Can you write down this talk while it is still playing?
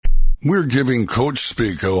We're giving Coach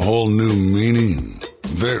Speak a whole new meaning.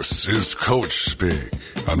 This is Coach Speak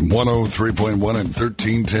on 103.1 and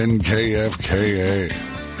 1310 KFKA.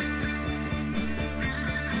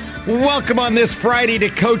 Welcome on this Friday to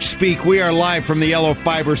Coach Speak. We are live from the Yellow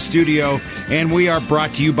Fiber studio, and we are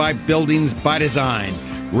brought to you by Buildings by Design.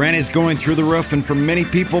 Rent is going through the roof, and for many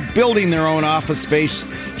people, building their own office space,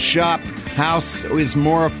 shop, house is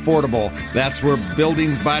more affordable. That's where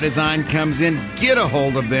Buildings by Design comes in. Get a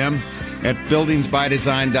hold of them at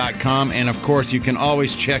buildingsbydesign.com. And, of course, you can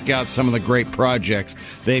always check out some of the great projects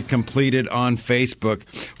they've completed on Facebook.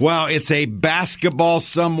 Well, it's a basketball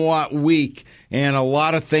somewhat week and a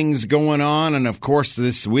lot of things going on. And, of course,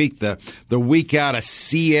 this week, the week out of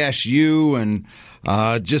CSU and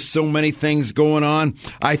just so many things going on.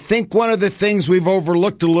 I think one of the things we've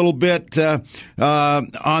overlooked a little bit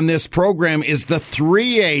on this program is the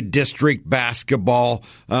 3A district basketball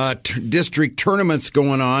district tournaments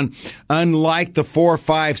going on. Unlike the 4,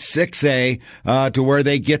 5, 6A to where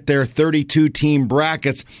they get their 32-team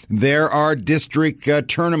brackets, there are district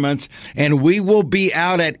tournaments, and we will be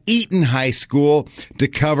out at Eaton High School to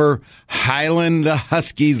cover Highland, the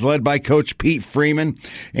Huskies, led by Coach Pete Freeman,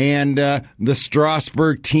 and the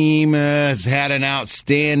Strasburg team has had an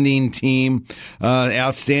outstanding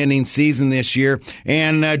season this year.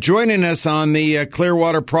 And joining us on the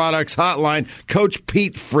Clearwater Products Hotline, Coach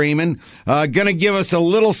Pete Freeman, going to give us a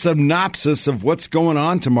little synopsis of what's going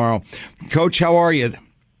on tomorrow. Coach, how are you?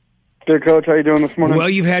 Good, Coach. How you doing this morning? Well,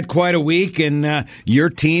 you've had quite a week, and your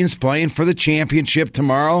team's playing for the championship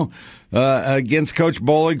tomorrow against Coach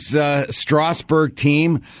Bollig's Strasburg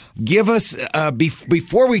team. Give us,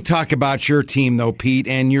 before we talk about your team, though, Pete,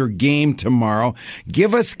 and your game tomorrow,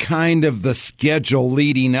 give us kind of the schedule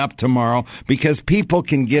leading up tomorrow, because people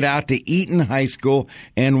can get out to Eaton High School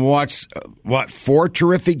and watch, 4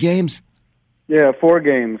 terrific games? Yeah, 4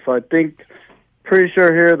 games. So I think, pretty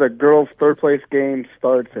sure here the girls' third-place game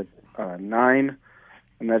starts at 9,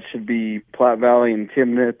 and that should be Platte Valley and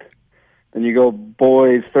Timnath. Then you go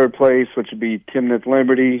boys third place, which would be Timnath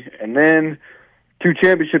Liberty, and then 2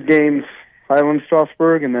 championship games, Highland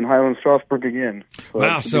Strasburg, and then Highland Strasburg again.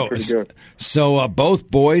 So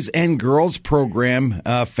both boys and girls program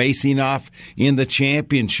facing off in the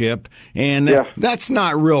championship, and that's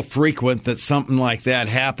not real frequent that something like that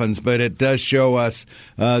happens, but it does show us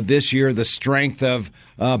this year the strength of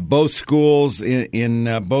both schools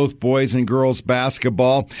in both boys and girls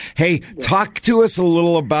basketball. Hey, talk to us a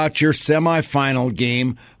little about your semifinal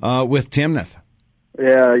game with Timnath.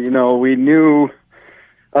 Yeah, we knew.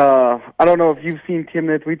 I don't know if you've seen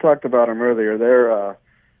Timnath. We talked about them earlier. They're,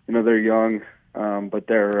 they're young, but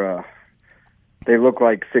they look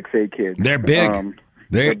like 6'8" kids. They're big.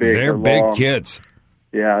 They're big kids.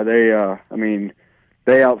 Yeah,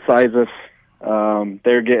 they outsize us.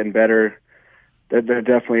 They're getting better. They're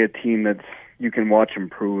definitely a team that you can watch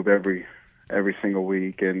improve every single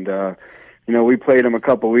week. And we played them a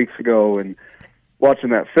couple weeks ago, and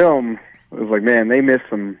watching that film, it was like, man, they missed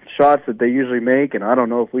some shots that they usually make, and I don't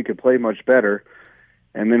know if we could play much better.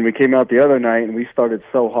 And then we came out the other night, and we started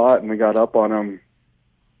so hot, and we got up on them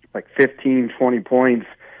like 15, 20 points,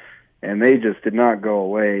 and they just did not go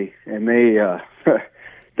away. And they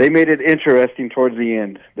they made it interesting towards the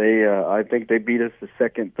end. I think they beat us the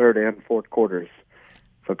second, third, and fourth quarters.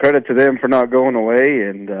 So credit to them for not going away,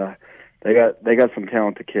 and they got some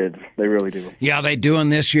talented kids. They really do. Yeah, they do.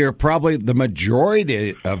 And this year, probably the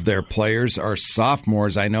majority of their players are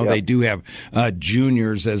sophomores. I know they do have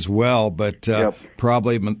juniors as well, but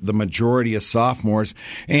probably the majority of sophomores.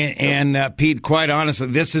 And Pete, quite honestly,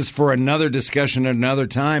 this is for another discussion at another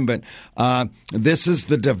time, but this is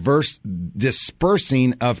the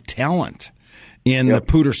dispersing of talent in the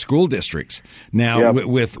Poudre school districts. Now,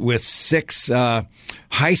 with 6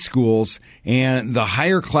 high schools and the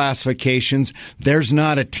higher classifications, there's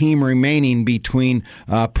not a team remaining between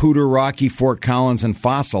Poudre, Rocky, Fort Collins, and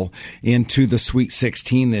Fossil into the Sweet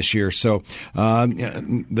 16 this year. So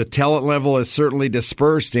the talent level is certainly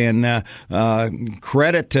dispersed, and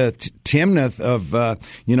credit to Timnath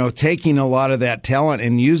of taking a lot of that talent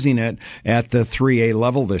and using it at the 3A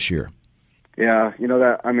level this year. Yeah,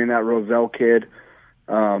 that Roselle kid,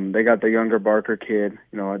 they got the younger Barker kid.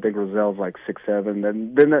 I think Roselle's like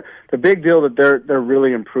 6'7". Then the big deal that they're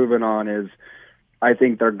really improving on is, I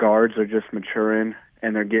think their guards are just maturing,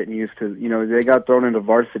 and they're getting used to, they got thrown into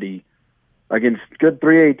varsity against good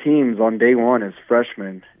 3A teams on day one as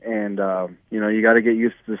freshmen. And, you got to get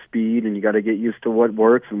used to the speed, and you got to get used to what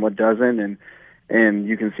works and what doesn't. And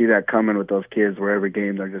you can see that coming with those kids, where every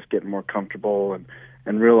game they're just getting more comfortable, and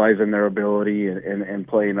realizing their ability and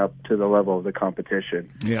playing up to the level of the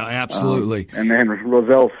competition. Yeah, absolutely. And then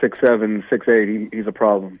Roselle's 6'7", 6'8". He's a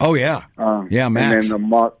problem. Oh yeah, yeah, Max. And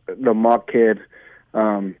then the mock kid.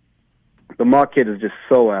 The mock kid is just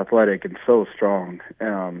so athletic and so strong.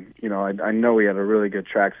 I know he had a really good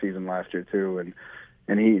track season last year too, and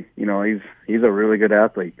he's a really good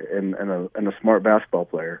athlete and a smart basketball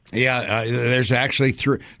player. Yeah, there's actually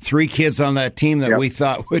three kids on that team that we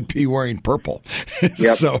thought would be wearing purple.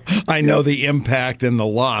 So I know the impact and the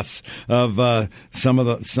loss of some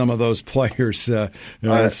of those players.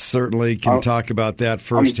 Certainly can talk about that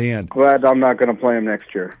firsthand. I'm glad I'm not going to play them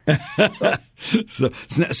next year.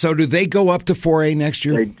 So do they go up to 4A next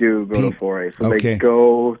year? They do go to 4A. So they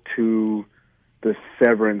go to the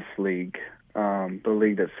Severance League. The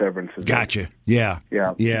league that Severance is Gotcha. in. Yeah.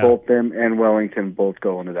 Both them and Wellington both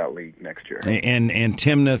go into that league next year. And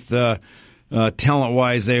Timnath,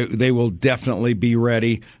 talent-wise, they will definitely be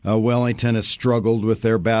ready. Wellington has struggled with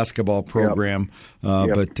their basketball program,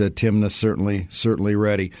 but Timnath certainly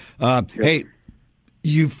ready. Hey,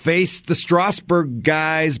 you faced the Strasburg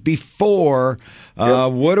guys before.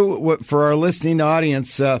 What for our listening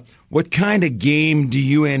audience? What kind of game do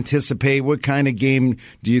you anticipate? What kind of game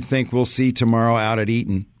do you think we'll see tomorrow out at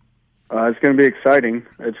Eaton? It's going to be exciting.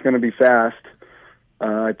 It's going to be fast.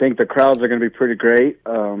 I think the crowds are going to be pretty great.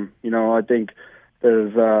 I think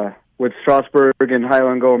there's with Strasburg and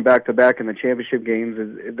Highland going back to back in the championship games,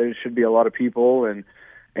 there should be a lot of people and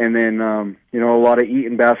then a lot of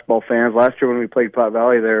Eaton basketball fans. Last year when we played Platte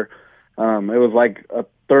Valley there, it was like a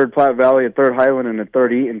third Platte Valley, a third Highland, and a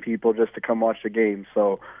third Eaton people just to come watch the game.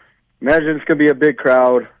 So imagine it's going to be a big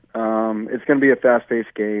crowd. It's going to be a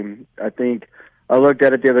fast-paced game. I think I looked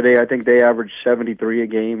at it the other day. I think they averaged 73 a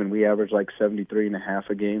game, and we averaged like 73 and a half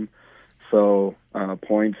a game. So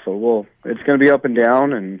points. So it's going to be up and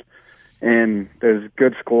down, and there's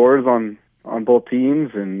good scores on both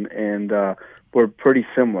teams, and we're pretty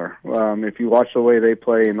similar. If you watch the way they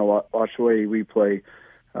play and watch the way we play,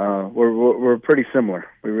 we're pretty similar.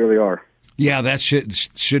 We really are. Yeah, that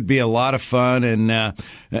should be a lot of fun, and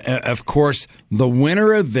of course, the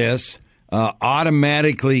winner of this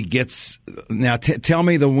automatically gets. Now, tell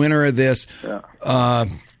me the winner of this.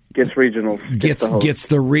 Gets regionals. Gets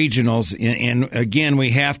the regionals, and again,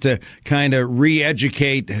 we have to kind of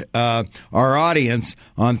re-educate our audience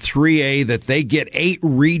on 3A that they get 8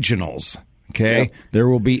 regionals. Okay, there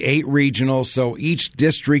will be 8 regionals, so each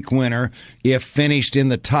district winner, if finished in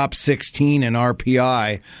the top 16 in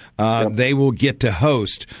RPI, they will get to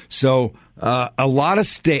host. So a lot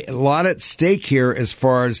at stake here as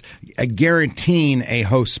far as guaranteeing a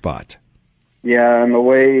host spot. Yeah, and the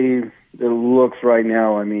way it looks right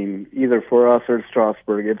now, I mean, either for us or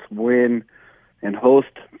Strasburg, it's win and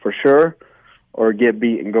host for sure, or get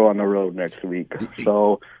beat and go on the road next week.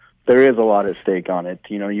 So there is a lot at stake on it.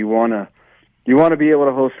 You want to be able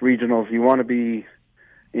to host regionals. You want to be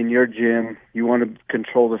in your gym. You want to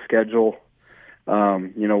control the schedule,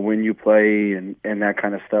 when you play and that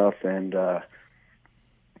kind of stuff. And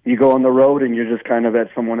you go on the road and you're just kind of at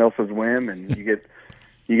someone else's whim, and you get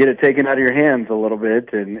it taken out of your hands a little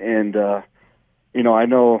bit. And I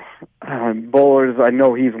know Bowlers. I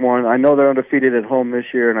know he's won. I know they're undefeated at home this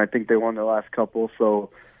year, and I think they won their last couple.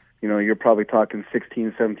 So, you're probably talking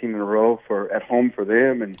 16, 17 in a row at home for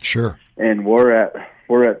them, and sure. And we're at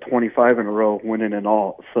 25 in a row, winning it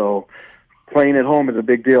all. So playing at home is a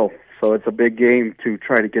big deal. So it's a big game to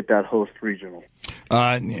try to get that host regional.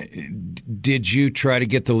 Did you try to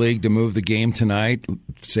get the league to move the game tonight,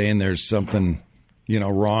 saying there's something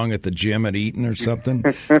wrong at the gym at Eaton or something?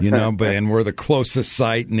 And we're the closest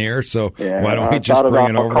site near, so why don't we just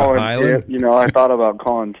bring it over to Highland? I thought about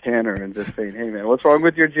calling Tanner and just saying, hey, man, what's wrong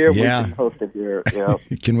with your gym? Yeah. We can host it here. Yeah.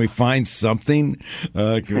 Can we find something?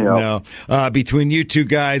 No. Between you two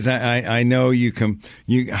guys, I know you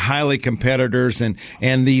highly competitors, and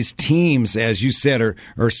these teams, as you said,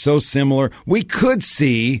 are so similar. We could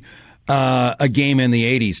see a game in the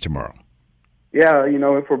 80s tomorrow. Yeah,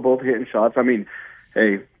 if we're both hitting shots. I mean,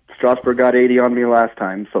 hey, Strasburg got 80 on me last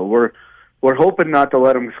time, so we're hoping not to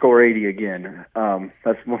let them score 80 again.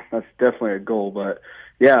 That's definitely a goal. But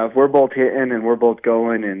yeah, if we're both hitting and we're both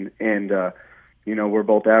going and we're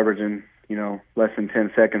both averaging less than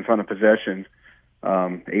 10 seconds on a possession,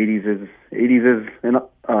 80s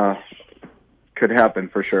could happen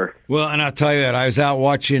for sure. Well, and I'll tell you what, I was out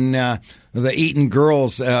watching the Eaton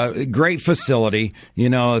girls. Great facility.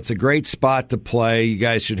 It's a great spot to play. You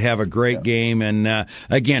guys should have a great game. And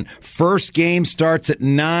again, first game starts at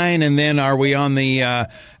 9, and then are we on the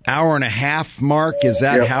hour and a half mark. Is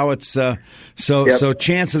that how it's so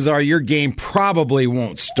chances are your game probably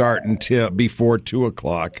won't start until before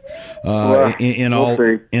 2:00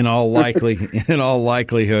 in all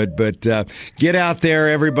likelihood. But get out there,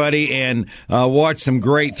 everybody, and watch some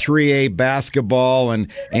great 3A basketball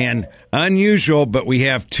and unusual, but we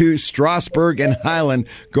have two, Strasburg and Highland,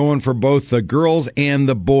 going for both the girls and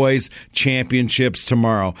the boys championships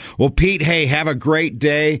tomorrow. Well, Pete, hey, have a great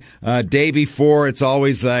day. Day before, it's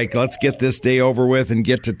always like, let's get this day over with and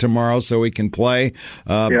get to tomorrow so we can play.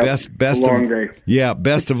 Best long day. Yeah,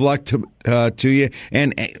 best of luck to you.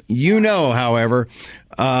 And however,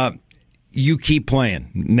 you keep playing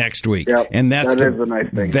next week. Yep, and that is a nice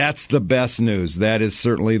thing. That's the best news. That is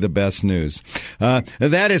certainly the best news.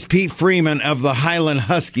 That is Pete Freeman of the Highland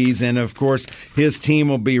Huskies, and of course his team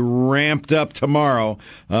will be ramped up tomorrow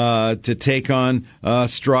to take on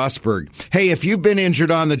Strasburg. Hey, if you've been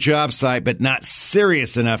injured on the job site but not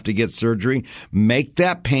serious enough to get surgery, make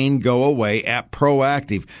that pain go away at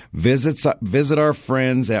Proactive. Visit our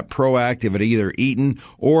friends at Proactive at either Eaton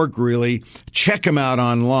or Greeley. Check them out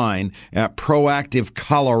online at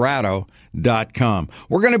proactivecolorado.com.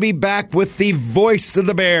 We're going to be back with the voice of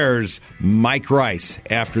the Bears, Mike Rice,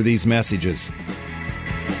 after these messages.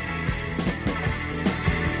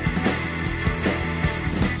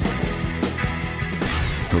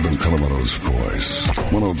 Northern Colorado's voice.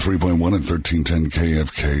 103.1 and 1310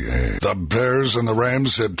 KFKA. The Bears and the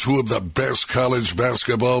Rams had two of the best college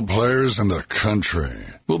basketball players in the country.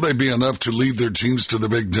 Will they be enough to lead their teams to the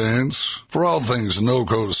big dance? For all things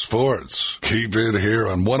NoCo Sports, keep it here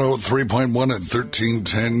on 103.1 and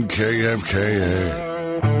 1310 KFKA.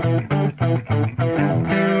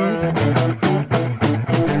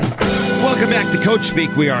 Welcome back to Coach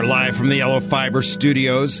Speak. We are live from the Yellow Fiber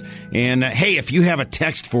Studios. And, hey, if you have a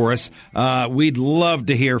text for us, we'd love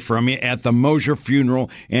to hear from you at the Mosier Funeral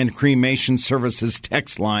and Cremation Services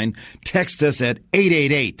text line. Text us at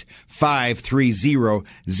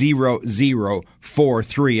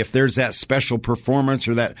 888-530-0043. If there's that special performance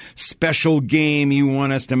or that special game you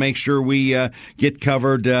want us to make sure we get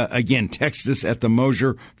covered, again, text us at the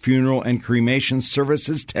Mosier Funeral and Cremation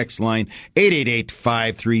Services text line,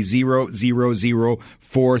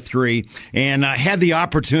 888-530-0043. And I had the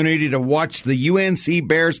opportunity to watch the UNC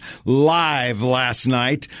Bears live last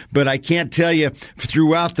night, but I can't tell you,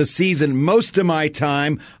 throughout the season, most of my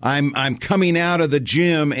time, I'm coming out of the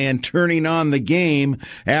gym and turning on the game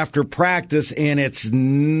after practice, and it's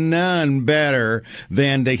none better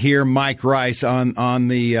than to hear Mike Rice on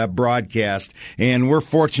the broadcast. And we're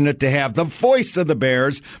fortunate to have the voice of the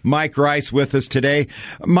Bears, Mike Rice, with us today.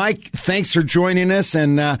 Mike, thanks for joining us,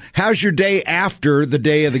 and how's your day after the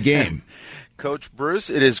day of the game? Coach Bruce,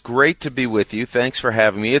 it is great to be with you. Thanks for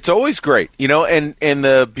having me. It's always great, and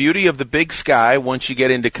the beauty of the Big Sky once you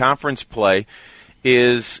get into conference play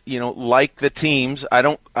is, like the teams, I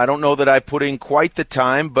don't know that I put in quite the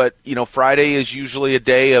time, but, Friday is usually a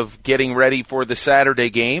day of getting ready for the Saturday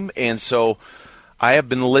game, and so I have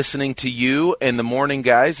been listening to you and the morning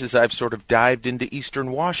guys as I've sort of dived into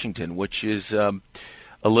Eastern Washington, which is a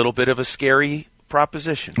little bit of a scary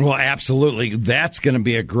proposition. Well, absolutely. That's going to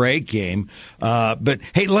be a great game. But,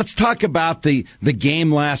 hey, let's talk about the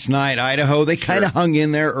game last night. Idaho, they kind of hung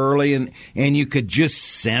in there early, and you could just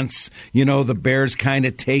sense, the Bears kind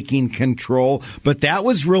of taking control. But that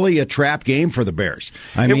was really a trap game for the Bears.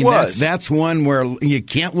 I mean, that's one where you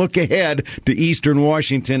can't look ahead to Eastern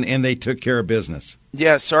Washington, and they took care of business.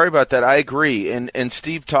 Yeah, sorry about that. I agree. And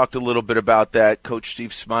Steve talked a little bit about that. Coach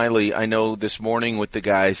Steve Smiley, I know this morning with the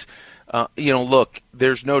guys, look,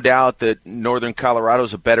 there's no doubt that Northern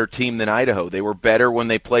Colorado's a better team than Idaho. They were better when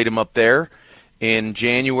they played them up there in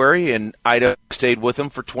January, and Idaho stayed with them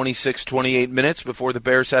for 26, 28 minutes before the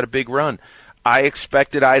Bears had a big run. I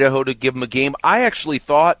expected Idaho to give them a game. I actually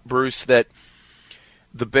thought, Bruce, that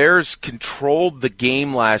the Bears controlled the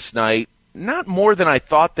game last night, not more than I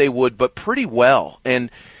thought they would, but pretty well. And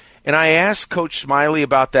I asked Coach Smiley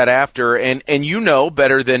about that after, and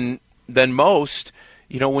better than most,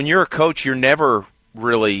 when you're a coach, you're never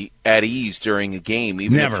really at ease during a game,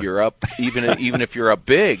 even if you're up, even if you're up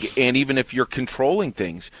big, and even if you're controlling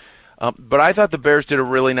things. But I thought the Bears did a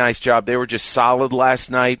really nice job. They were just solid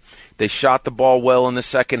last night. They shot the ball well in the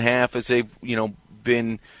second half, as they've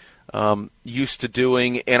been used to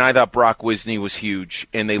doing. And I thought Brock Wisney was huge,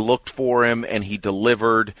 and they looked for him, and he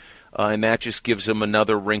delivered, and that just gives them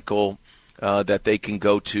another wrinkle that they can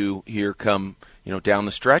go to here come down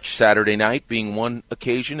the stretch, Saturday night being one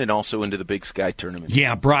occasion, and also into the Big Sky tournament.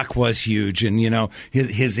 Yeah, Brock was huge, and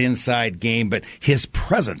his inside game, but his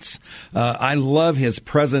presence. I love his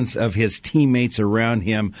presence of his teammates around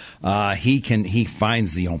him. He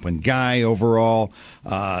finds the open guy overall.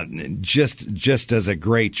 Just does a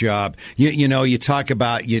great job. You talk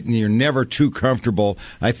about you're never too comfortable.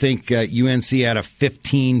 I think UNC had a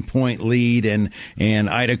 15-point lead, and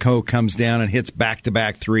Idaho comes down and hits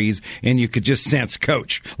back-to-back threes, and you could just sense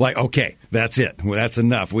coach like, okay, that's it. Well, that's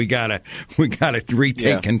enough. We gotta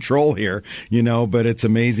retake control here. But it's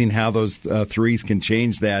amazing how those threes can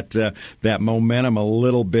change that momentum a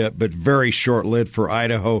little bit. But very short-lived for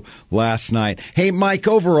Idaho last night. Hey, Mike,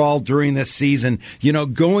 overall during this season,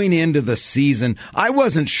 going into the season, I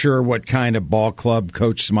wasn't sure what kind of ball club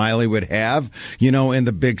Coach Smiley would have, in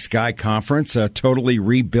the Big Sky Conference, totally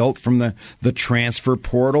rebuilt from the transfer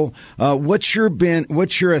portal. What's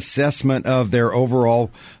your assessment of their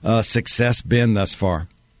overall success been thus far?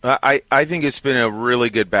 I think it's been a really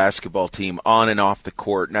good basketball team on and off the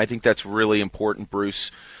court, and I think that's really important,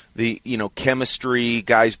 Bruce. The chemistry,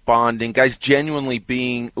 guys bonding, guys genuinely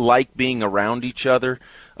being around each other.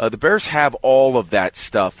 The Bears have all of that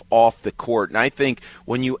stuff off the court, and I think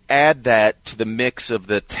when you add that to the mix of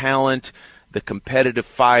the talent, the competitive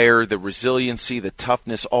fire, the resiliency, the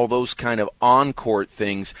toughness, all those kind of on-court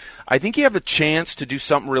things, I think you have a chance to do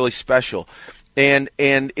something really special. And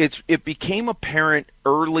it became apparent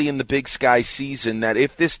early in the Big Sky season that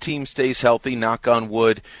if this team stays healthy, knock on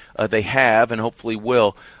wood, they have and hopefully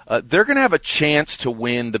will, they're going to have a chance to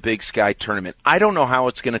win the Big Sky tournament. I don't know how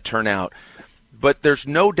it's going to turn out, but there's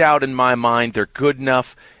no doubt in my mind they're good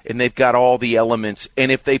enough and they've got all the elements. And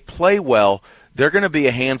if they play well, they're going to be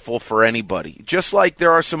a handful for anybody. Just like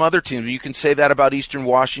there are some other teams. You can say that about Eastern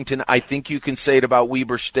Washington. I think you can say it about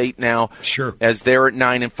Weber State now. Sure. As they're at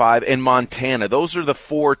 9-5, and Montana. Those are the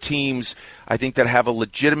four teams I think that have a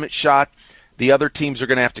legitimate shot. The other teams are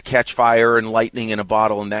going to have to catch fire and lightning in a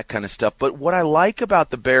bottle and that kind of stuff. But what I like about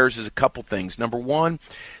the Bears is a couple things. Number one,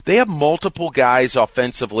 they have multiple guys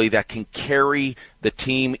offensively that can carry the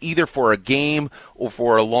team either for a game or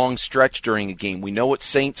for a long stretch during a game. We know what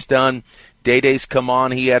Saint's done. Day-Day's come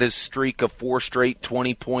on. He had his streak of 4 straight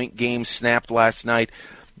 20-point games snapped last night.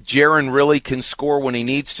 Jaron really can score when he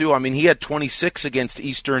needs to. I mean, he had 26 against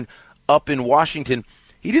Eastern up in Washington.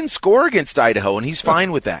 He didn't score against Idaho, and he's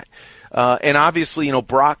fine with that. And obviously,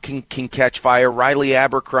 Brock can catch fire. Riley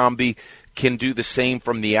Abercrombie can do the same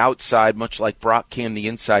from the outside, much like Brock can the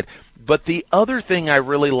inside. But the other thing I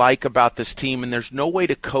really like about this team, and there's no way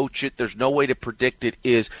to coach it, there's no way to predict it,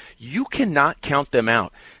 is you cannot count them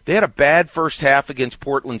out. They had a bad first half against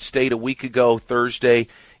Portland State a week ago, Thursday,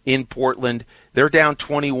 in Portland. They're down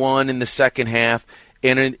 21 in the second half,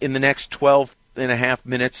 and in the next 12 and a half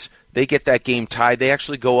minutes, they get that game tied. They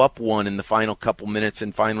actually go up 1 in the final couple minutes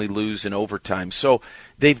and finally lose in overtime. So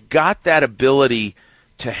they've got that ability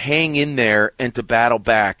to hang in there and to battle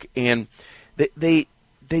back. And they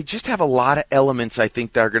just have a lot of elements, I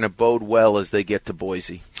think, that are going to bode well as they get to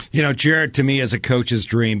Boise. Jared, to me, is a coach's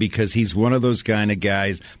dream because he's one of those kind of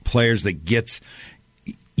guys, players that gets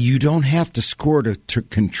 – you don't have to score to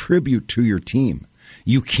contribute to your team.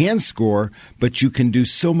 You can score, but you can do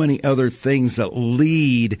so many other things that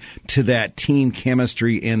lead to that team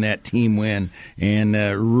chemistry and that team win. And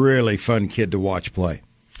a really fun kid to watch play.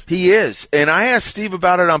 He is. And I asked Steve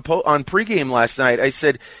about it on pregame last night. I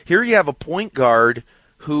said, here you have a point guard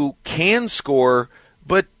who can score,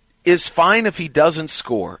 but is fine if he doesn't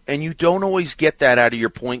score. And you don't always get that out of your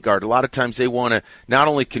point guard. A lot of times they want to not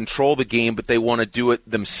only control the game, but they want to do it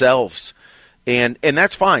themselves. And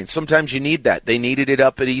that's fine. Sometimes you need that. They needed it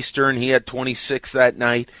up at Eastern. He had 26 that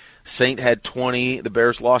night. Saint had 20. The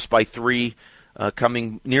Bears lost by 3,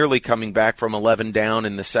 nearly coming back from 11 down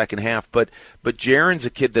in the second half. But Jaron's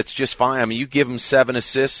a kid that's just fine. I mean, you give him 7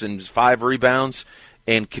 assists and 5 rebounds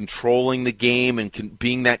and controlling the game and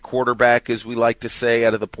being that quarterback, as we like to say,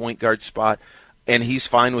 out of the point guard spot, and he's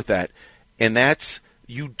fine with that. And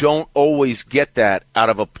you don't always get that out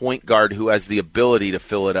of a point guard who has the ability to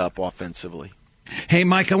fill it up offensively. Hey,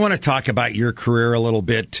 Mike, I want to talk about your career a little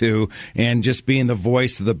bit, too, and just being the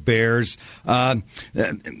voice of the Bears.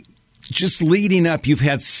 Just leading up, you've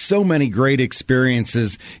had so many great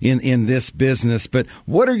experiences in this business, but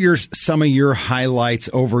what are some of your highlights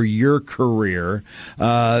over your career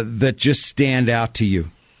that just stand out to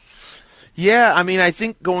you? Yeah, I mean, I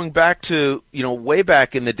think going back to, way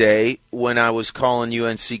back in the day when I was calling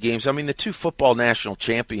UNC games, I mean, the 2 football national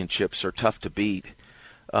championships are tough to beat.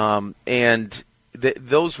 And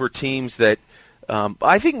those were teams that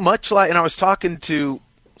I think much like, and I was talking to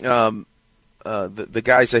the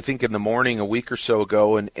guys, I think, in the morning a week or so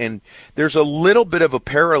ago, and there's a little bit of a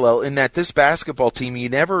parallel in that this basketball team, you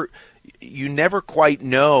never quite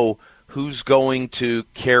know who's going to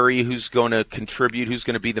carry, who's going to contribute, who's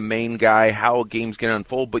going to be the main guy, how a game's going to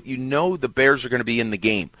unfold, but you know the Bears are going to be in the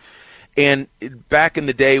game. And back in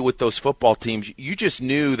the day with those football teams, you just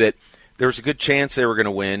knew that there was a good chance they were going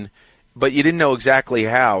to win, but you didn't know exactly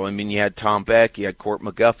how. I mean, you had Tom Beck, you had Court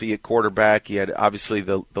McGuffey at quarterback, you had obviously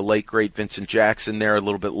the late, great Vincent Jackson there a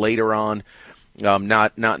little bit later on,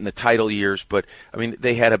 not in the title years, but, I mean,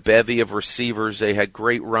 they had a bevy of receivers. They had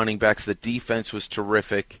great running backs. The defense was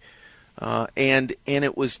terrific. And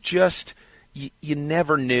it was just, you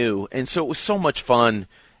never knew. And so it was so much fun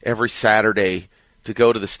every Saturday to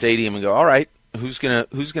go to the stadium and go, all right, who's gonna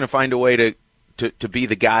find a way to be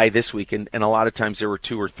the guy this week? And a lot of times there were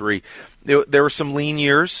two or three. There were some lean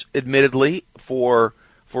years, admittedly, for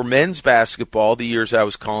men's basketball, the years I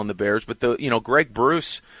was calling the Bears. But Greg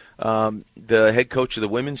Bruce, the head coach of the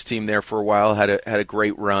women's team there for a while, had a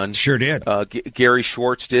great run. Sure did. Gary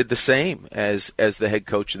Schwartz did the same as the head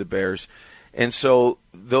coach of the Bears, and so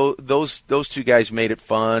those two guys made it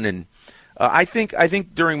fun. And I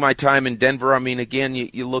think during my time in Denver, I mean, again,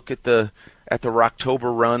 you look at the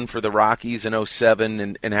Rocktober run for the Rockies in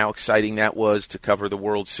 2007 and how exciting that was to cover the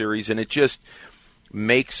World Series, and it just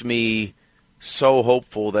makes me so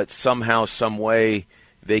hopeful that somehow, some way,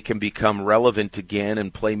 they can become relevant again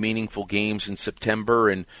and play meaningful games in September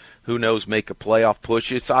and, who knows, make a playoff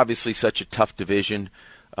push. It's obviously such a tough division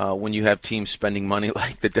when you have teams spending money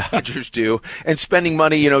like the Dodgers do and spending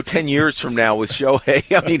money, 10 years from now with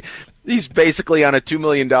Shohei. I mean, he's basically on a $2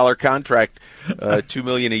 million contract, $2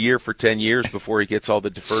 million a year for 10 years before he gets all the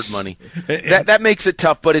deferred money. That makes it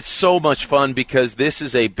tough, but it's so much fun because this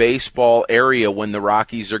is a baseball area when the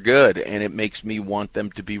Rockies are good, and it makes me want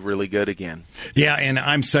them to be really good again. Yeah, and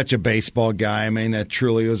I'm such a baseball guy. I mean, that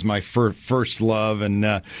truly was my first love, and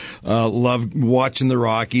love watching the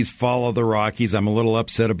Rockies, follow the Rockies. I'm a little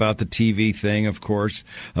upset about the TV thing, of course,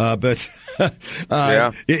 but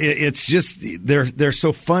yeah. It's just they're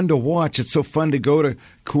so fun to watch. It's so fun to go to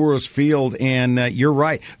Coors Field, and you're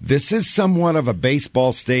right. This is somewhat of a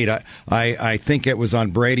baseball state. I think it was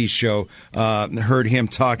on Brady's show. Heard him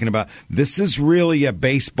talking about this is really a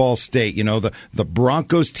baseball state. The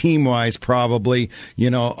Broncos team-wise probably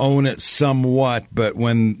own it somewhat, but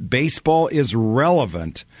when baseball is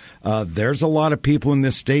relevant, there's a lot of people in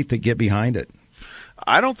this state that get behind it.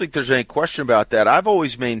 I don't think there's any question about that. I've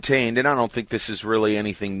always maintained, and I don't think this is really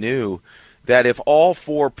anything new, that if all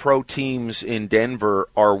four pro teams in Denver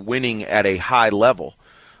are winning at a high level,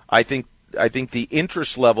 I think the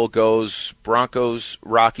interest level goes Broncos,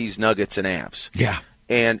 Rockies, Nuggets, and Avs. Yeah.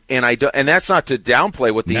 And that's not to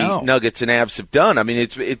downplay what the Nuggets and Avs have done. I mean,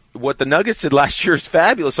 what the Nuggets did last year is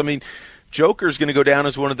fabulous. I mean, Joker's going to go down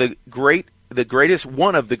as one of the greatest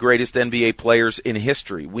NBA players in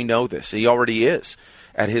history. We know this. He already is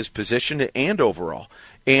at his position and overall.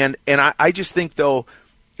 And I just think, though,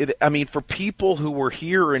 I mean, for people who were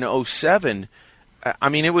here in 2007, I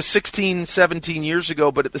mean, it was 16, 17 years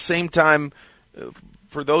ago, but at the same time,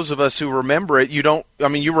 for those of us who remember it, you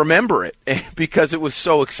remember it because it was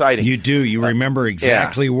so exciting. You do. You remember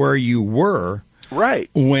exactly where you were right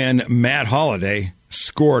when Matt Holliday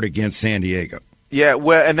scored against San Diego. Yeah,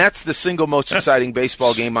 well, and that's the single most exciting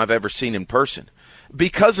baseball game I've ever seen in person.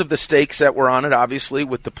 Because of the stakes that were on it, obviously,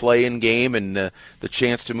 with the play-in game and the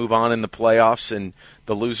chance to move on in the playoffs and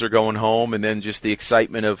the loser going home, and then just the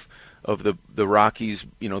excitement of the Rockies,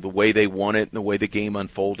 the way they won it and the way the game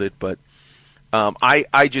unfolded. But I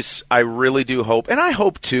really do hope, and I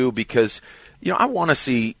hope too, because I want to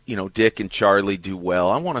see Dick and Charlie do well.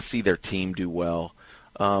 I want to see their team do well.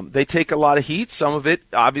 They take a lot of heat. Some of it,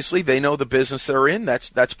 obviously, they know the business they're in.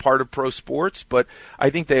 That's part of pro sports. But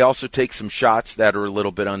I think they also take some shots that are a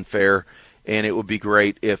little bit unfair. And it would be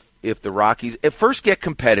great if the Rockies at first get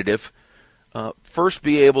competitive, first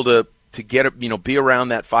be able to get be around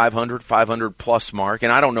that 500 plus mark.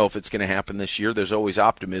 And I don't know if it's going to happen this year. There's always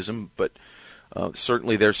optimism, but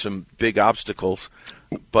certainly there's some big obstacles.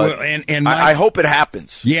 But I hope it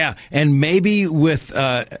happens. Yeah, and maybe with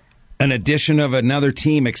an addition of another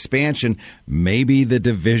team, expansion, maybe the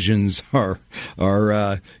divisions are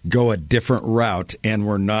go a different route, and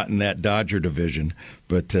we're not in that Dodger division.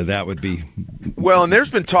 But that would be well. And there's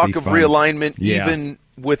been talk of fun. Realignment even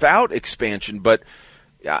without expansion. But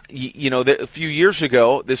a few years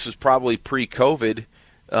ago, this was probably pre-COVID.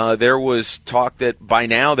 There was talk that by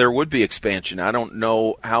now there would be expansion. I don't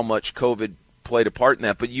know how much COVID played a part in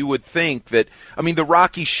that, but you would think that. I mean, the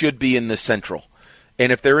Rockies should be in the Central.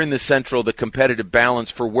 And if they're in the Central, the competitive balance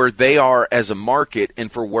for where they are as a market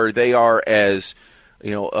and for where they are as,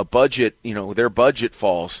 a budget, their budget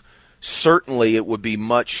falls, certainly it would be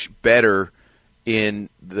much better in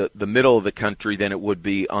the middle of the country than it would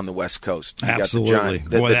be on the West Coast. You Absolutely. got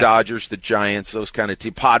the Dodgers, the Giants, those kind of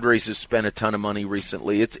teams. Padres have spent a ton of money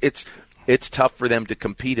recently. It's tough for them to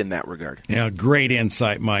compete in that regard. Yeah, great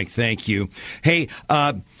insight, Mike. Thank you. Hey,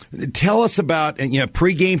 tell us about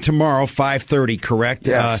pregame tomorrow, 5:30, correct?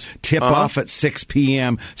 Yes. Tip-off at 6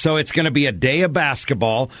 p.m. So it's going to be a day of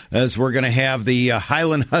basketball as we're going to have the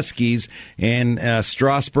Highland Huskies and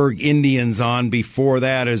Strasburg Indians on before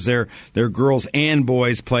that as their girls and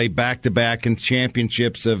boys play back-to-back in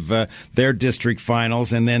championships of their district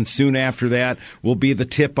finals. And then soon after that will be the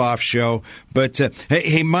tip-off show. But,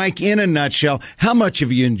 hey, Mike, in a nutshell, how much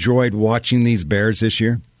have you enjoyed watching these Bears this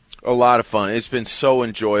year? A lot of fun. It's been so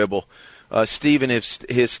enjoyable. Steve and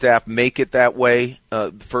his staff make it that way.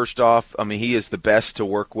 First off, he is the best to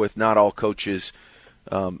work with. Not all coaches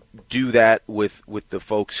do that with the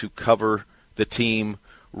folks who cover the team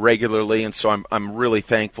regularly, and so I'm really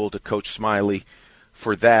thankful to Coach Smiley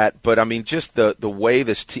for that. But just the way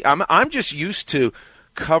this team, I'm just used to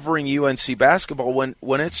covering UNC basketball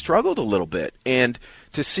when it struggled a little bit, and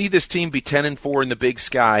to see this team be 10-4 in the Big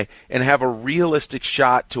Sky and have a realistic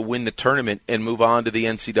shot to win the tournament and move on to the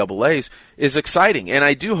NCAAs is exciting. And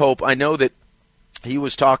I know that he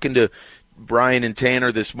was talking to Brian and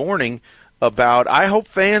Tanner this morning about, I hope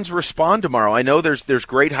fans respond tomorrow. I know there's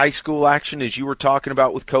great high school action, as you were talking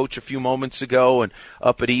about with Coach a few moments ago, and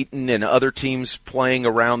up at Eaton and other teams playing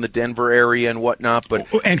around the Denver area and whatnot. But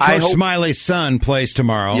and Coach Smiley's son plays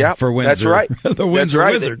tomorrow for Windsor. That's right. The Windsor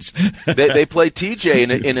Wizards. They play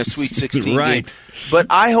TJ in a Sweet 16 right. game. But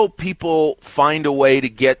I hope people find a way to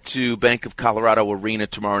get to Bank of Colorado Arena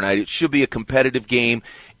tomorrow night. It should be a competitive game.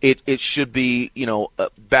 It should be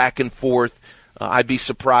back and forth. I'd be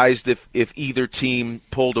surprised if either team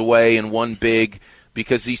pulled away and won big,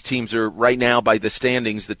 because these teams are right now, by the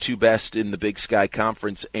standings, the two best in the Big Sky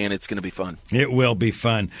Conference, and it's going to be fun. It will be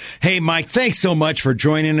fun. Hey, Mike, thanks so much for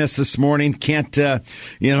joining us this morning. Can't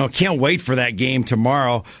wait for that game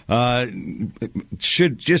tomorrow.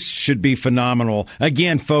 Should be phenomenal.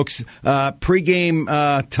 Again, folks,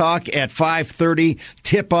 pregame talk at 5:30,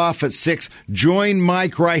 tip-off at 6. Join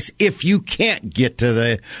Mike Rice if you can't get to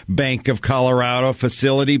the Bank of Colorado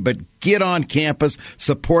facility, but get on campus,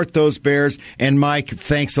 support those Bears. And, Mike,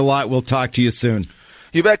 thanks a lot. We'll talk to you soon.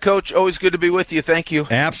 You bet, Coach. Always good to be with you. Thank you.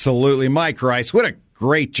 Absolutely. Mike Rice, what a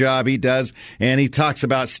great job he does. And he talks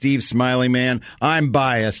about Steve Smiley, man. I'm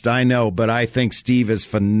biased, I know, but I think Steve is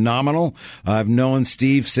phenomenal. I've known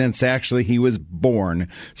Steve since actually he was born.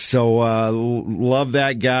 So love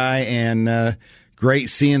that guy, and great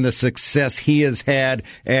seeing the success he has had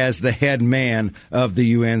as the head man of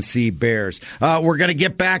the UNC Bears. We're going to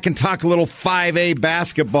get back and talk a little 5A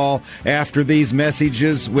basketball after these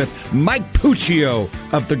messages with Mike Puccio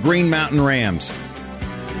of the Green Mountain Rams.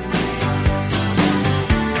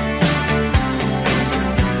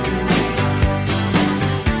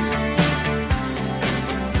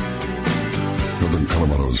 Northern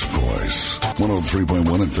Colorado's voice. 103.1 and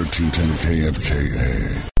 1310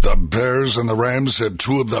 KFKA. The Bears and the Rams had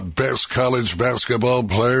two of the best college basketball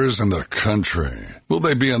players in the country. Will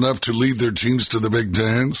they be enough to lead their teams to the big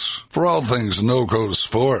dance? For all things NoCo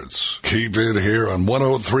Sports, keep it here on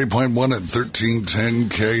 103.1 and 1310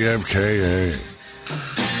 KFKA.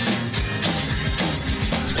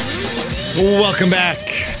 Welcome back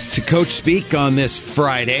to Coach Speak on this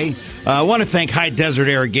Friday. I want to thank High Desert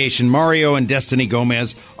Irrigation. Mario and Destiny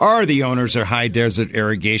Gomez are the owners of High Desert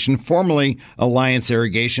Irrigation, formerly Alliance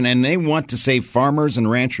Irrigation, and they want to save farmers and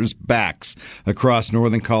ranchers' backs across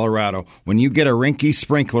northern Colorado. When you get a Rinky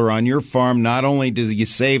sprinkler on your farm, not only do you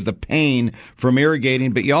save the pain from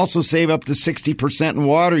irrigating, but you also save up to 60% in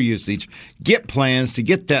water usage. Get plans to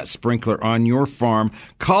get that sprinkler on your farm.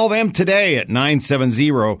 Call them today at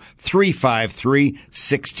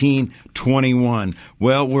 970-353-1621.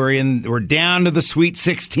 Well, we're down to the Sweet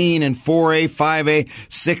 16 in 4A, 5A,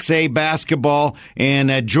 6A basketball,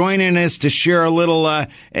 and joining us to share a little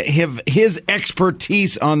his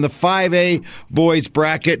expertise on the 5A boys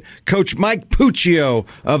bracket, Coach Mike Puccio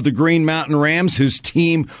of the Green Mountain Rams, whose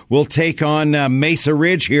team will take on Mesa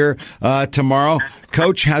Ridge here tomorrow.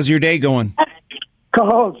 Coach, how's your day going?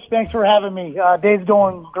 Coach, thanks for having me. Day's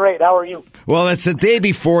going great. How are you? Well, it's the day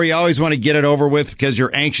before. You always want to get it over with because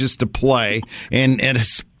you're anxious to play. And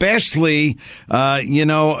especially,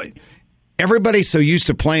 everybody's so used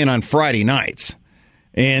to playing on Friday nights.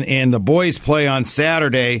 And the boys play on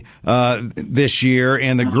Saturday this year,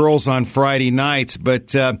 and the girls on Friday nights. But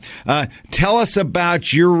tell us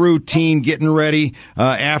about your routine getting ready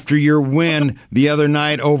after your win the other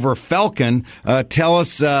night over Falcon. Tell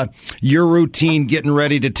us your routine getting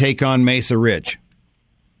ready to take on Mesa Ridge.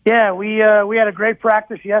 Yeah, we had a great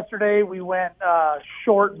practice yesterday. We went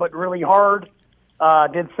short but really hard.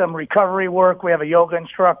 Did some recovery work. We have a yoga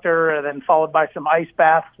instructor, and then followed by some ice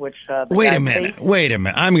baths, which Wait a minute.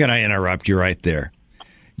 I'm going to interrupt you right there.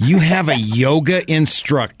 You have a yoga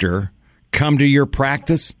instructor come to your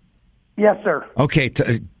practice? Yes, sir. Okay,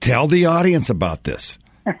 tell the audience about this.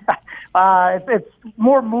 It's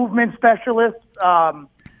more movement specialists.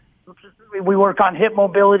 We work on hip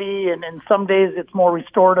mobility, and some days it's more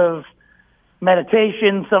restorative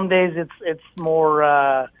meditation. Some days it's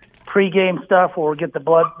more pre-game stuff where we get the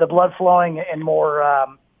blood flowing, and more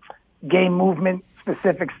game movement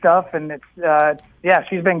specific stuff. And it's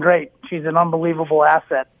she's been great. She's an unbelievable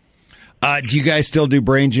asset. Do you guys still do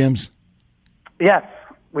brain gyms? Yes,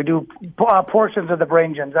 we do portions of the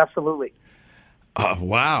brain gyms. Absolutely.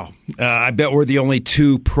 Wow. I bet we're the only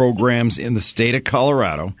two programs in the state of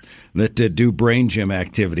Colorado that do brain gym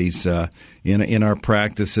activities in our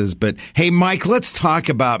practices. But, hey, Mike, let's talk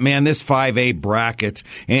about, man, this 5A bracket.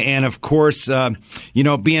 And of course,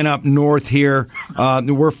 being up north here,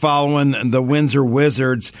 we're following the Windsor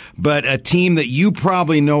Wizards. But a team that you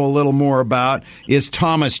probably know a little more about is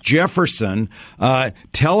Thomas Jefferson.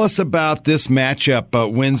 Tell us about this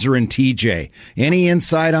matchup, Windsor and TJ. Any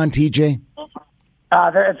insight on TJ?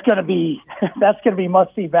 That's going to be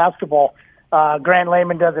must-see basketball. Grant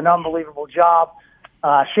Lehman does an unbelievable job.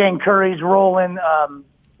 Shane Curry's rolling.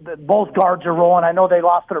 Both guards are rolling. I know they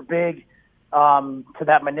lost their big to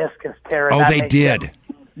that meniscus tear. Oh, they did.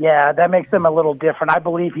 That makes them a little different. I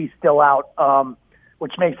believe he's still out,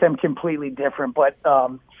 which makes them completely different. But,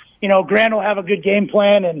 Grant will have a good game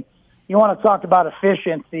plan, and you want to talk about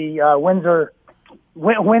efficiency. Windsor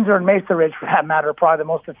and Mesa Ridge, for that matter, are probably the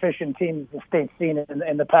most efficient teams the state's seen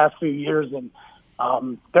in the past few years, and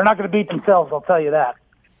they're not going to beat themselves. I'll tell you that.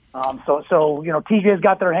 So TJ's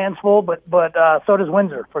got their hands full, but so does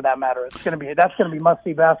Windsor, for that matter. That's going to be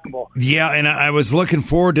must-see basketball. Yeah, and I was looking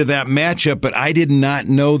forward to that matchup, but I did not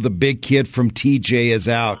know the big kid from TJ is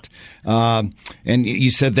out. And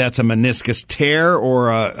you said that's a meniscus tear or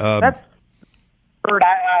a that's heard.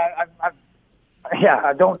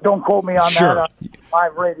 Don't quote me on that on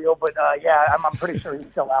live radio, but I'm pretty sure he's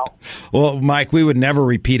still out. Well, Mike, we would never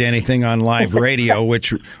repeat anything on live radio,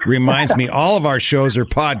 which reminds me, all of our shows are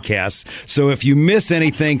podcasts. So if you miss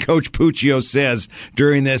anything Coach Puccio says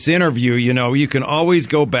during this interview, you can always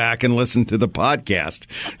go back and listen to the podcast.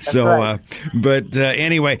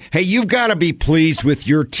 Anyway, hey, you've got to be pleased with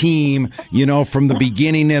your team, from the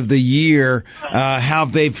beginning of the year, how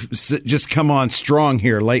they've just come on strong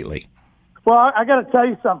here lately. Well, I got to tell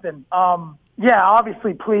you something.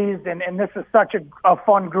 Obviously pleased, and this is such a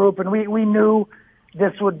fun group, and we knew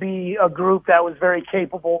this would be a group that was very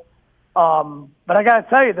capable. But I got to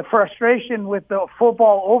tell you, the frustration with the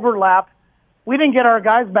football overlap, we didn't get our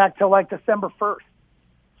guys back till like December 1st.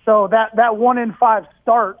 So that 1-5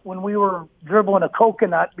 start when we were dribbling a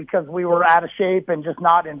coconut because we were out of shape and just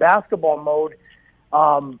not in basketball mode,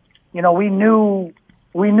 we knew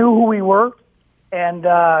who we were, and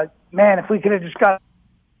man, if we could have just got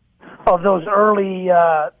of those early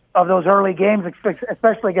games,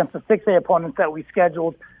 especially against the 6A opponents that we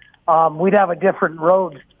scheduled, we'd have a different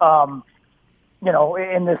road,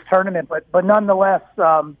 in this tournament. But nonetheless,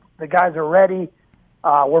 the guys are ready.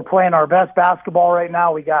 We're playing our best basketball right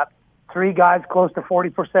now. We got 3 guys close to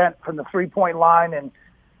 40% from the 3-point line, and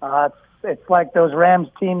it's like those Rams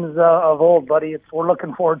teams of old, buddy. We're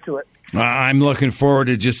looking forward to it. I'm looking forward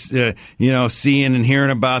to just, seeing and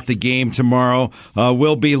hearing about the game tomorrow.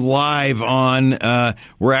 We'll be live on,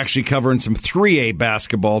 we're actually covering some 3A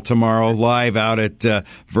basketball tomorrow, live out at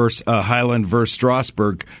Highland versus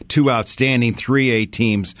Strasburg, 2 outstanding 3A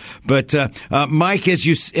teams. But, Mike, as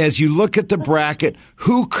you look at the bracket,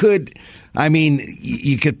 who could...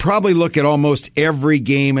 you could probably look at almost every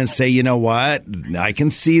game and say, you know what, I can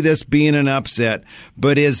see this being an upset.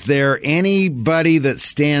 But is there anybody that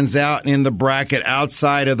stands out in the bracket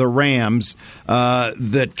outside of the Rams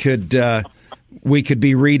that we could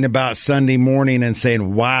be reading about Sunday morning and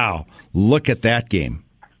saying, wow, look at that game?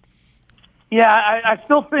 Yeah, I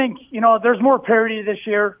still think, there's more parity this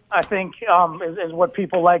year, I think, is what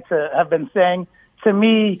people like to have been saying. To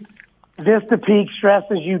me, Vista Peak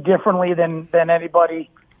stresses you differently than anybody.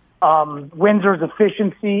 Windsor's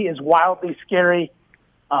efficiency is wildly scary.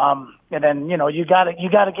 And then, you got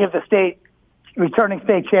to give the state returning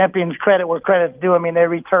state champions, credit where credit's due. I mean, they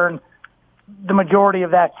return the majority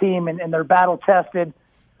of that team, and they're battle-tested,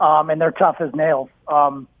 and they're tough as nails.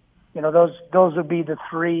 Those would be the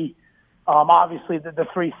three, obviously the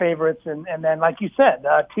three favorites. And then, like you said,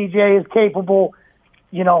 TJ is capable.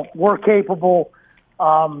 We're capable.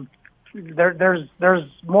 There's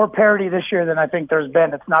more parity this year than I think there's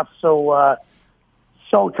been. It's not so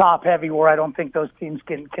top heavy where I don't think those teams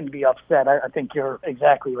can be upset. I think you're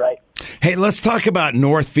exactly right. Hey, let's talk about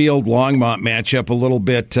Northfield Longmont matchup a little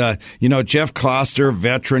bit. Jeff Kloster,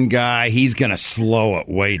 veteran guy, he's going to slow it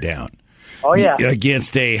way down. Oh, yeah.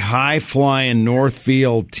 Against a high-flying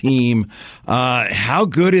Northfield team. How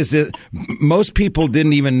good is it? Most people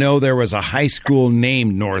didn't even know there was a high school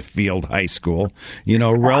named Northfield High School,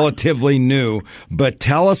 relatively new. But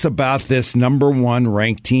tell us about this number one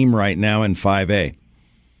ranked team right now in 5A.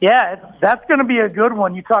 Yeah, that's going to be a good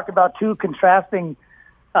one. You talk about two contrasting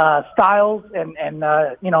styles, and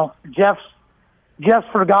Jeff's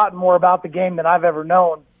forgotten more about the game than I've ever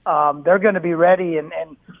known. They're going to be ready, and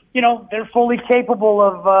they're fully capable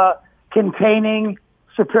of containing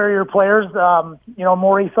superior players.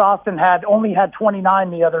 Maurice Austin only had 29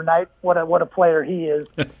 the other night. What a player he is.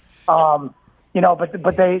 But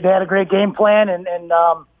they had a great game plan, and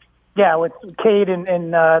with Cade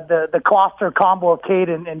and the Kloster combo of Cade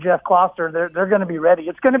and Jeff Kloster, they're going to be ready.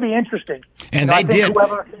 It's going to be interesting. And I think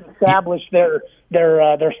whoever can establish their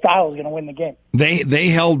style is going to win the game. They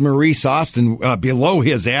held Maurice Austin below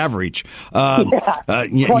his average.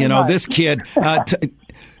 This kid.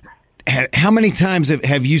 How many times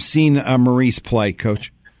have you seen Maurice play,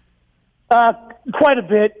 Coach? Quite a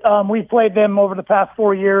bit. We've played them over the past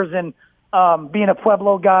 4 years, and being a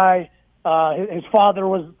Pueblo guy, his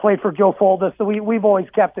father played for Joe Folda, so we've always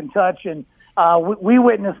kept in touch. And we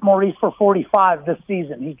witnessed Maurice for 45 this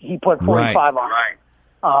season. He put 45 on. Right.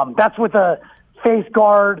 That's with a face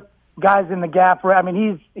guard, guys in the gap. I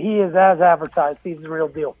mean, he is as advertised. He's the real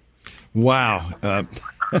deal. Wow.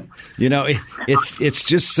 It's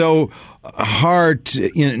just so hard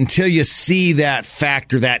until you see that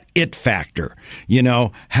factor, that it factor,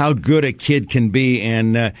 how good a kid can be.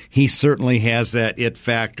 And he certainly has that it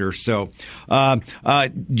factor. So do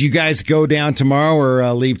you guys go down tomorrow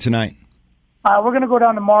or leave tonight? We're going to go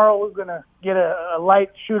down tomorrow. We're going to get a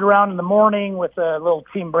light shoot around in the morning with a little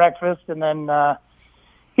team breakfast, and then,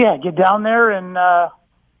 get down there and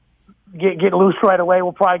get loose right away.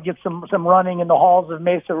 We'll probably get some running in the halls of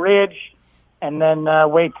Mesa Ridge, and then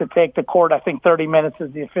wait to take the court. I think 30 minutes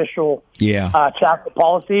is the official chapter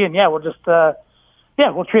policy, and we'll just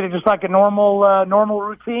we'll treat it just like a normal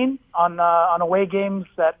routine on away games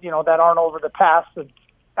that that aren't over the pass. An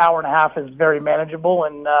hour and a half is very manageable,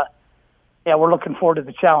 and we're looking forward to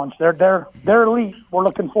the challenge. They're elite. We're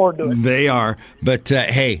looking forward to it. They are, but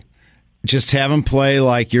hey, just have them play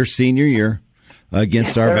like your senior year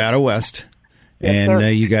against Arvada West,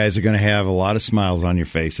 and you guys are going to have a lot of smiles on your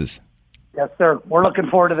faces. Yes, sir. We're looking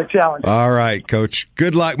forward to the challenge. All right, Coach.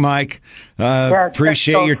 Good luck, Mike.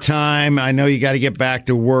 Appreciate your time. I know you got to get back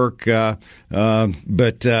to work,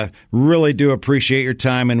 but really do appreciate your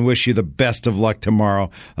time and wish you the best of luck tomorrow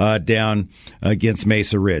down against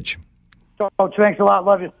Mesa Ridge. Coach, thanks a lot.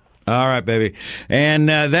 Love you. All right, baby. And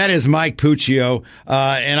that is Mike Puccio.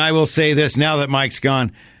 And I will say this now that Mike's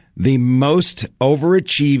gone, the most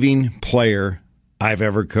overachieving player I've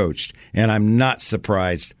ever coached. And I'm not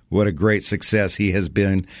surprised what a great success he has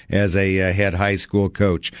been as a head high school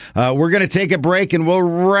coach. We're going to take a break, and we'll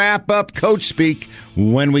wrap up Coach Speak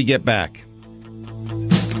when we get back.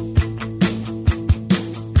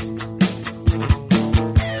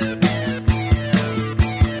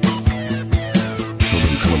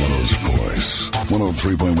 Southern Colorado's voice,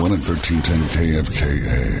 103.1 and 1310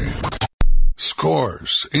 KFKA.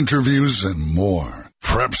 Scores, interviews, and more.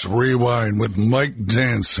 Preps Rewind with Mike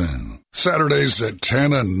Danson. Saturdays at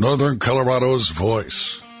 10 on Northern Colorado's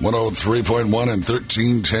voice, 103.1 and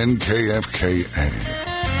 1310 KFKA.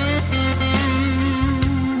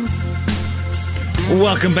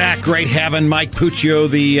 Welcome back. Great having Mike Puccio,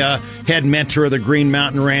 the head mentor of the Green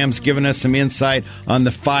Mountain Rams, giving us some insight on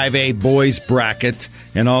the 5A boys bracket,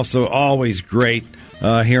 and also always great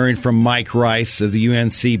hearing from Mike Rice of the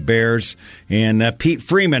UNC Bears, and Pete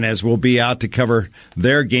Freeman, as we'll be out to cover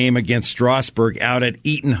their game against Strasburg out at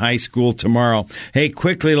Eaton High School tomorrow. Hey,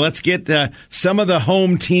 quickly, let's get some of the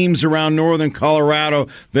home teams around Northern Colorado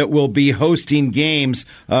that will be hosting games.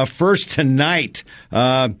 First tonight,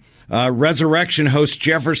 Resurrection hosts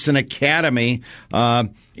Jefferson Academy.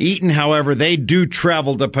 Eaton, however, they do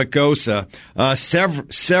travel to Pacosa.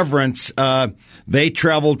 Severance, they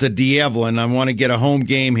travel to D'Evelyn. I want to get a home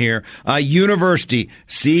game here. University,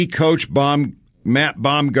 see Coach Matt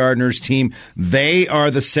Baumgartner's team. They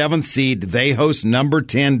are the 7th seed. They host number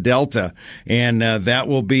 10 Delta, and that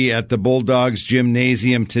will be at the Bulldogs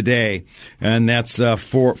Gymnasium today, and that's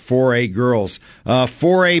for 4A girls.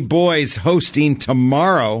 4A boys hosting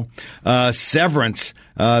tomorrow, Severance.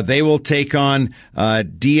 They will take on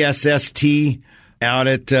DSST out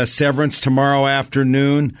at Severance tomorrow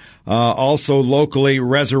afternoon. Also locally,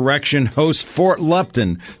 Resurrection hosts Fort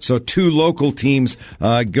Lupton. So 2 local teams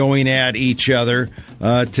going at each other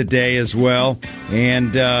today as well.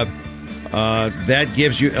 And that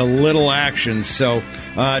gives you a little action. So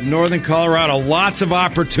Northern Colorado, lots of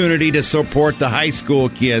opportunity to support the high school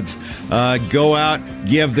kids. Go out,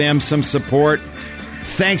 give them some support.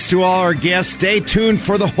 Thanks to all our guests. Stay tuned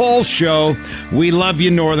for the whole show. We love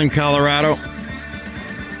you, Northern Colorado.